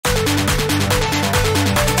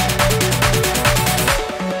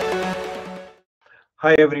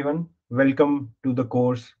Hi everyone, welcome to the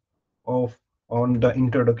course of on the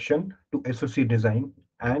introduction to SoC design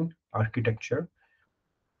and architecture.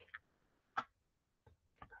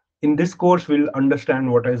 In this course, we'll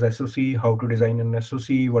understand what is SoC, how to design an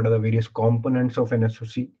SoC, what are the various components of an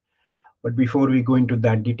SoC. But before we go into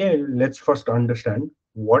that detail, let's first understand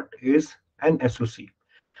what is an SoC.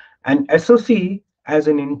 An SoC as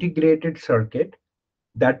an integrated circuit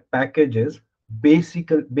that packages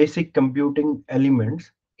basic computing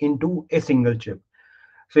elements into a single chip.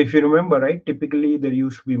 So if you remember, right, typically there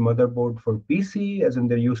used to be motherboard for PC, as in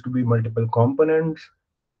there used to be multiple components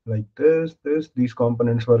like these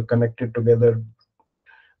components were connected together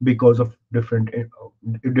because of different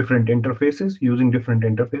interfaces, using different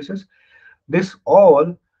interfaces. This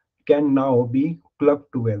all can now be clubbed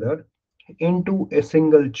together into a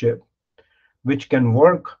single chip, which can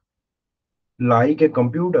work like a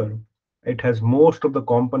computer. It has most of the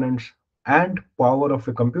components and power of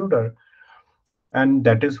a computer, and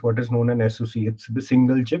that is what is known as SoC. It's the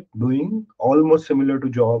single chip doing almost similar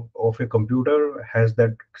to job of a computer, has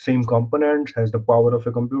that same components, has the power of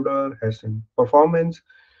a computer, has some performance.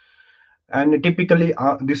 And typically,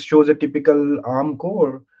 this shows a typical ARM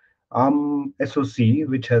core, ARM SoC,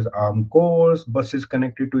 which has ARM cores, buses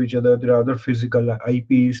connected to each other. There are other physical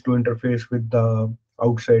IPs to interface with the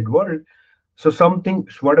outside world. So something,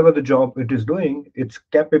 whatever the job it is doing, it's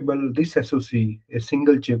capable, this SoC, a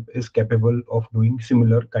single chip, is capable of doing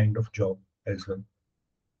similar kind of job as well.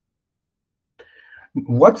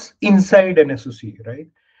 What's inside an SoC, right?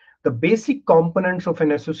 The basic components of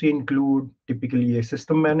an SoC include typically a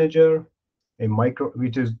system manager,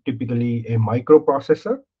 which is typically a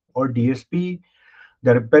microprocessor or DSP.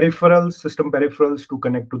 There are peripherals, system peripherals to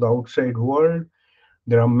connect to the outside world.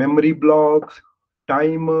 There are memory blocks,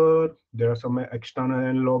 timer, there are some external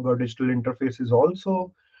analog or digital interfaces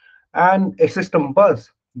also, and a system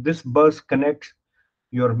bus. This bus connects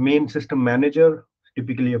your main system manager,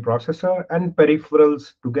 typically a processor, and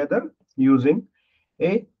peripherals together using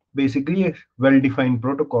a basically a well-defined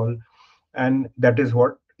protocol. And that is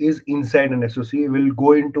what is inside an SoC. We'll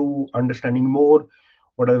go into understanding more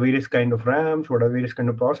what are various kind of RAMs, what are various kind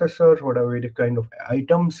of processors, what are various kind of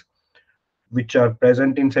items which are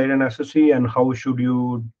present inside an SoC, and how should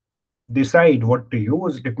you decide what to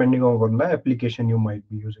use depending on the application you might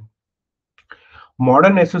be using.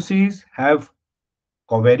 Modern SoCs have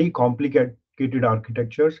very complicated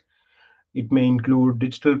architectures. It may include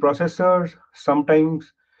digital processors,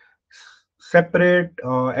 sometimes separate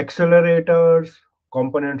accelerators,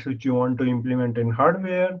 components which you want to implement in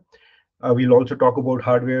hardware. We'll also talk about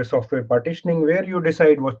hardware software partitioning, where you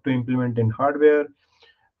decide what to implement in hardware.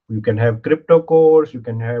 You can have crypto cores, you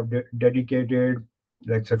can have dedicated,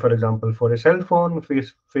 let's say, for example, for a cell phone,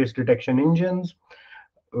 face detection engines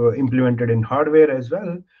implemented in hardware as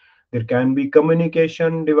well. There can be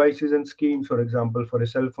communication devices and schemes. For example, for a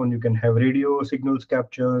cell phone, you can have radio signals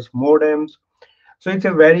captures, modems. So it's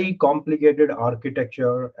a very complicated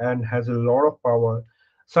architecture and has a lot of power.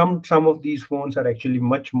 Some of these phones are actually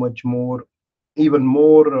much more, even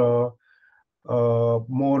more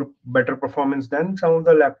better performance than some of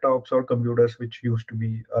the laptops or computers which used to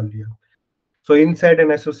be earlier. So inside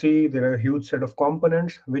an SoC, there are a huge set of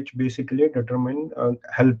components which basically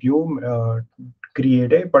help you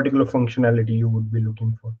create a particular functionality you would be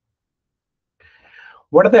looking for.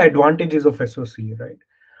 What are the advantages of SoC, right?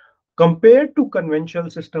 Compared to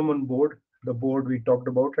conventional system on board, the board we talked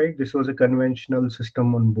about, right? This was a conventional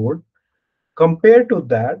system on board. Compared to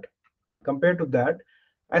that, compared to that,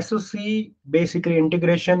 SoC basically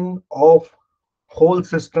integration of whole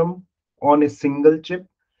system on a single chip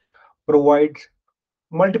provides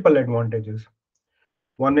multiple advantages.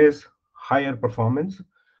 One is higher performance.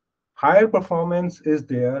 Higher performance is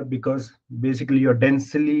there because basically your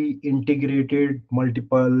densely integrated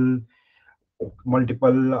multiple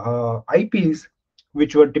IPs,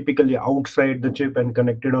 which were typically outside the chip and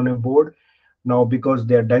connected on a board. Now, because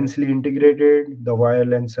they are densely integrated, the wire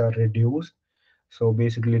lengths are reduced. So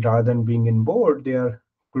basically, rather than being in board, they are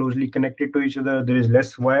closely connected to each other. There is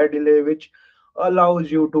less wire delay, which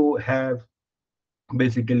allows you to have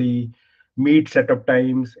basically meet setup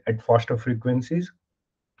times at faster frequencies,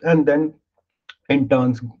 and then in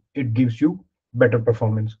turns it gives you better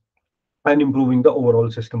performance and improving the overall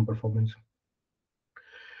system performance.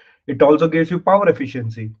 It also gives you power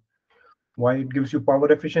efficiency. Why it gives you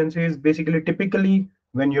power efficiency is basically typically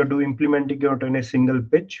when you're doing implementing it on a single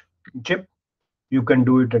pitch chip, you can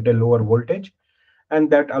do it at a lower voltage, and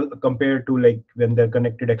that compared to like when they're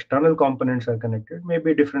connected, external components are connected,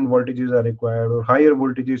 maybe different voltages are required, or higher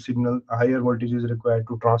voltage is required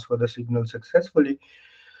to transfer the signal successfully.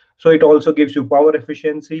 So it also gives you power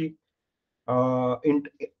efficiency. In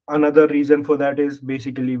Another reason for that is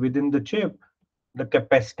basically within the chip, the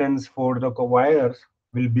capacitance for the wires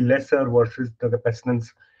will be lesser versus the capacitance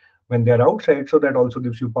when they are outside. So that also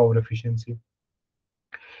gives you power efficiency.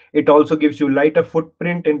 It also gives you lighter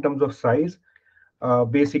footprint in terms of size.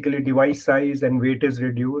 Basically, device size and weight is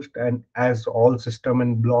reduced, and as all system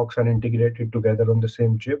and blocks are integrated together on the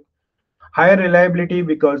same chip. Higher reliability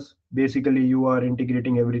because basically you are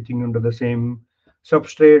integrating everything into the same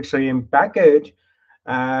substrate, same package,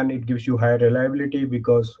 and it gives you higher reliability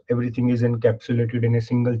because everything is encapsulated in a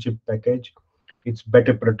single chip package. It's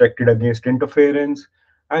better protected against interference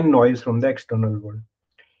and noise from the external world.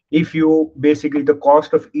 If you basically the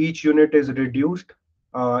cost of each unit is reduced,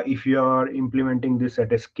 if you are implementing this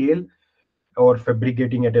at a scale or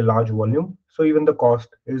fabricating at a large volume, so even the cost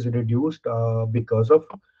is reduced because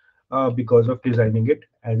of designing it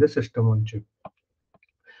as a system on chip.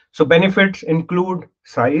 So benefits include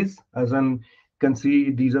size, as in you can see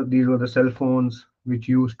these were the cell phones which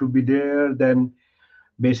used to be there. Then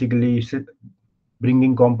basically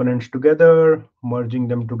bringing components together, merging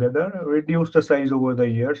them together, reduce the size over the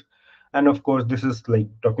years. And of course, this is like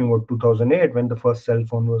talking about 2008 when the first cell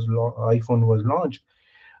phone was iPhone was launched.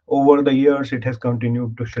 Over the years, it has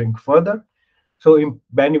continued to shrink further. So,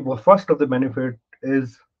 first of the benefit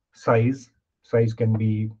is size. Size can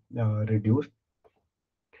be reduced.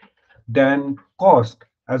 Then cost,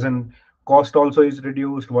 as in cost also is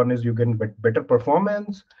reduced. One is you get better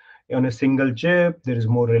performance on a single chip. There is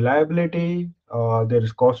more reliability. There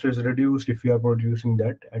is cost is reduced if you are producing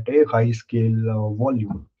that at a high scale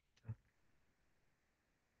volume.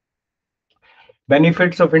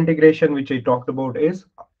 Benefits of integration, which I talked about, is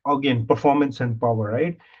again performance and power,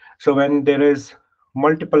 right? So when there is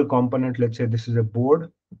multiple components, let's say this is a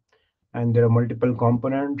board, and there are multiple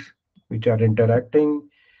components which are interacting.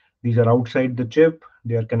 These are outside the chip.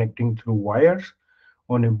 They are connecting through wires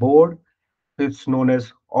on a board. It's known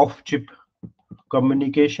as off-chip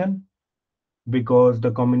communication because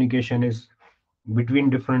the communication is between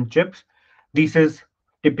different chips. This is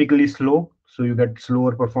typically slow, so you get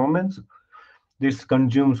slower performance. This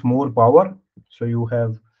consumes more power, so you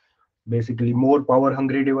have basically more power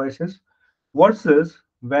hungry devices. Versus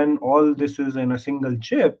when all this is in a single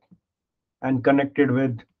chip and connected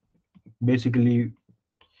with basically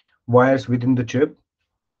wires within the chip,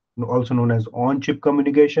 also known as on chip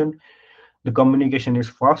communication. The communication is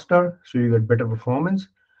faster, so you get better performance.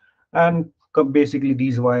 And basically,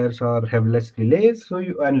 these wires are have less delays, so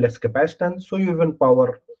you and less capacitance, so you even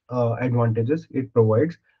power advantages it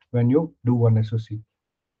provides when you do one SoC.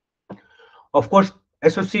 Of course,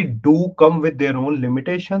 SoC do come with their own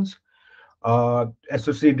limitations.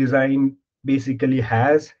 SoC design basically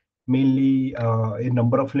has mainly a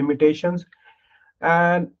number of limitations,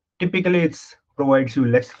 and typically it's provides you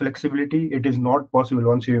less flexibility. It is not possible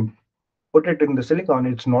once you put it in the silicon,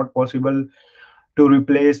 it's not possible to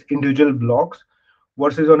replace individual blocks.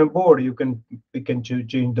 Versus on a board, you can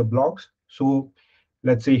change the blocks. So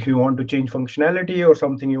let's say if you want to change functionality or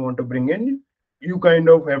something you want to bring in, you kind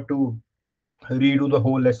of have to redo the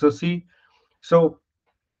whole SoC. So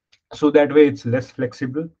that way it's less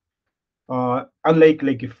flexible. Unlike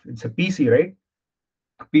like if it's a PC, right?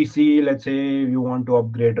 PC, let's say you want to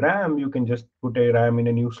upgrade RAM, you can just put a RAM in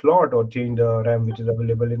a new slot or change the RAM which is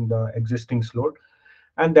available in the existing slot,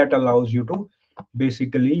 and that allows you to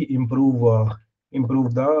basically improve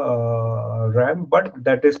the RAM. But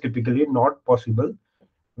that is typically not possible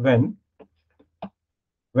when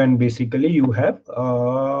basically you have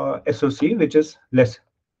SoC which is less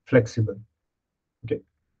flexible. Okay.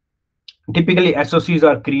 Typically, SoCs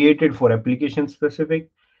are created for application specific,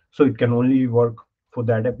 so it can only work for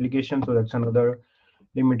that application. So that's another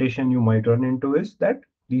limitation you might run into, is that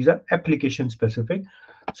these are application specific.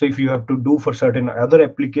 So if you have to do for certain other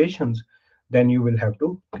applications, then you will have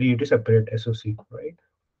to create a separate SoC, right?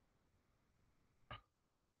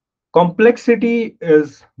 Complexity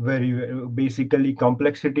is basically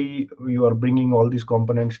complexity. You are bringing all these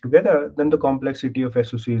components together, then the complexity of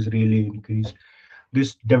SoC is really increased.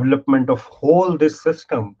 This development of whole this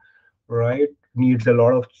system, right, needs a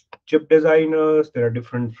lot of chip designers. There are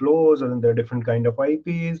different flows and there are different kind of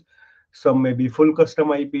IPs. Some may be full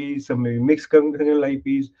custom IPs, some may be mixed functional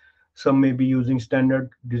IPs, some may be using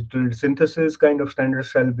standard digital synthesis kind of standard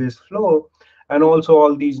cell based flow. And also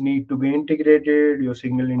all these need to be integrated. Your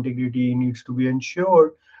signal integrity needs to be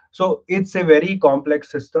ensured. So it's a very complex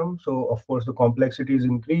system. So of course the complexity is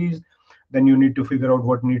increased. Then you need to figure out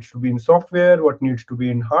what needs to be in software, what needs to be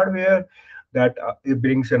in hardware. That it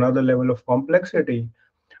brings another level of complexity.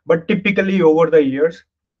 But typically over the years,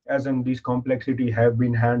 as in these complexity have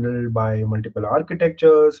been handled by multiple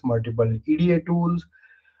architectures, multiple EDA tools,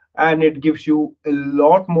 and it gives you a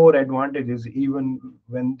lot more advantages even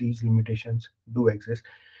when these limitations do exist.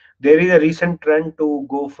 There is a recent trend to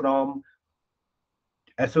go from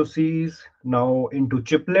SoCs now into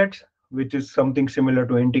chiplets, which is something similar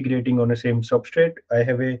to integrating on a same substrate. I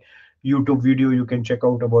have a YouTube video you can check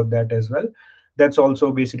out about that as well. That's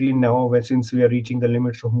also basically now, where since we are reaching the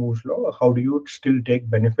limits of Moore's law, how do you still take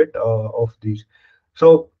benefit of these?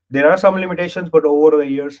 So there are some limitations, but over the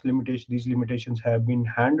years, these limitations have been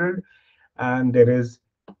handled, and there is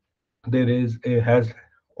a has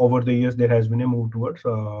over the years there has been a move towards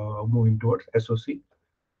moving towards SoC.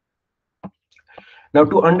 Now,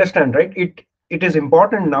 to understand, right, it is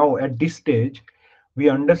important now at this stage we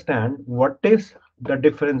understand what is the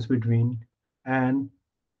difference between an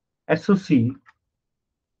SoC,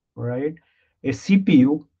 right, a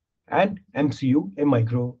CPU, and MCU, a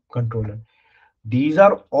microcontroller. These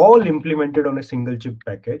are all implemented on a single chip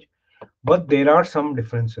package, but there are some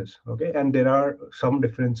differences, okay, and there are some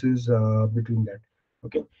differences between that.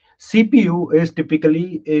 Okay, CPU is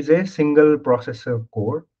typically is a single processor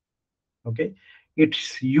core. Okay,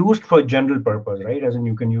 it's used for general purpose, right? As in,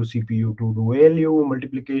 you can use CPU to do ALU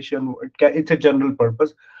multiplication. It's a general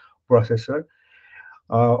purpose processor.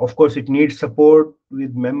 Of course, it needs support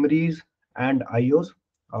with memories and IOs.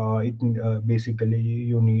 Basically,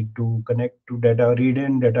 you need to connect to data read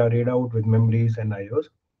in, data read out with memories and IOs.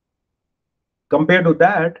 Compared to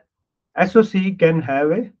that, SoC can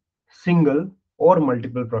have a single or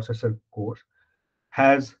multiple processor cores,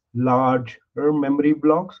 has large memory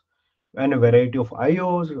blocks and a variety of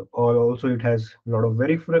IOs, or also it has a lot of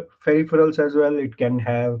peripherals as well. It can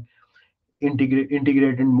have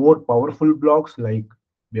integrated more powerful blocks, like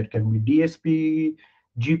there can be DSP,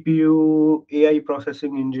 GPU, AI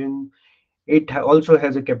processing engine. It also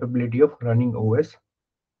has a capability of running OS,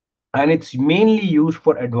 and it's mainly used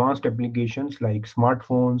for advanced applications like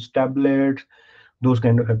smartphones, tablets, those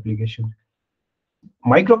kind of applications.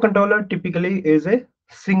 Microcontroller typically is a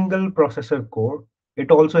single processor core.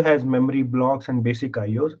 It also has memory blocks and basic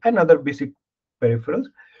IOs and other basic peripherals.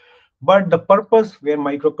 But the purpose where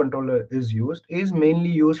microcontroller is used is mainly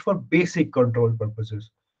used for basic control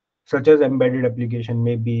purposes, such as embedded application.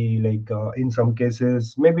 Maybe like in some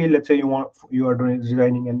cases, maybe let's say you are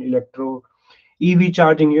designing an electro EV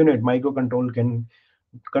charging unit. Microcontroller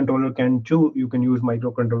can choose. You can use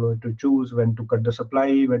microcontroller to choose when to cut the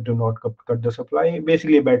supply, when to not cut the supply.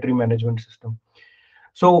 Basically, a battery management system.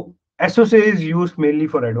 So SOC is used mainly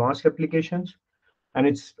for advanced applications, and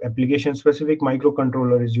its application specific.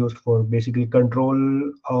 Microcontroller is used for basically control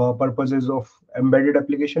purposes of embedded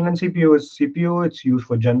application, and CPU. It's used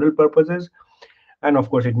for general purposes, and of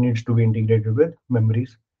course, it needs to be integrated with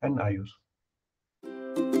memories and IOs.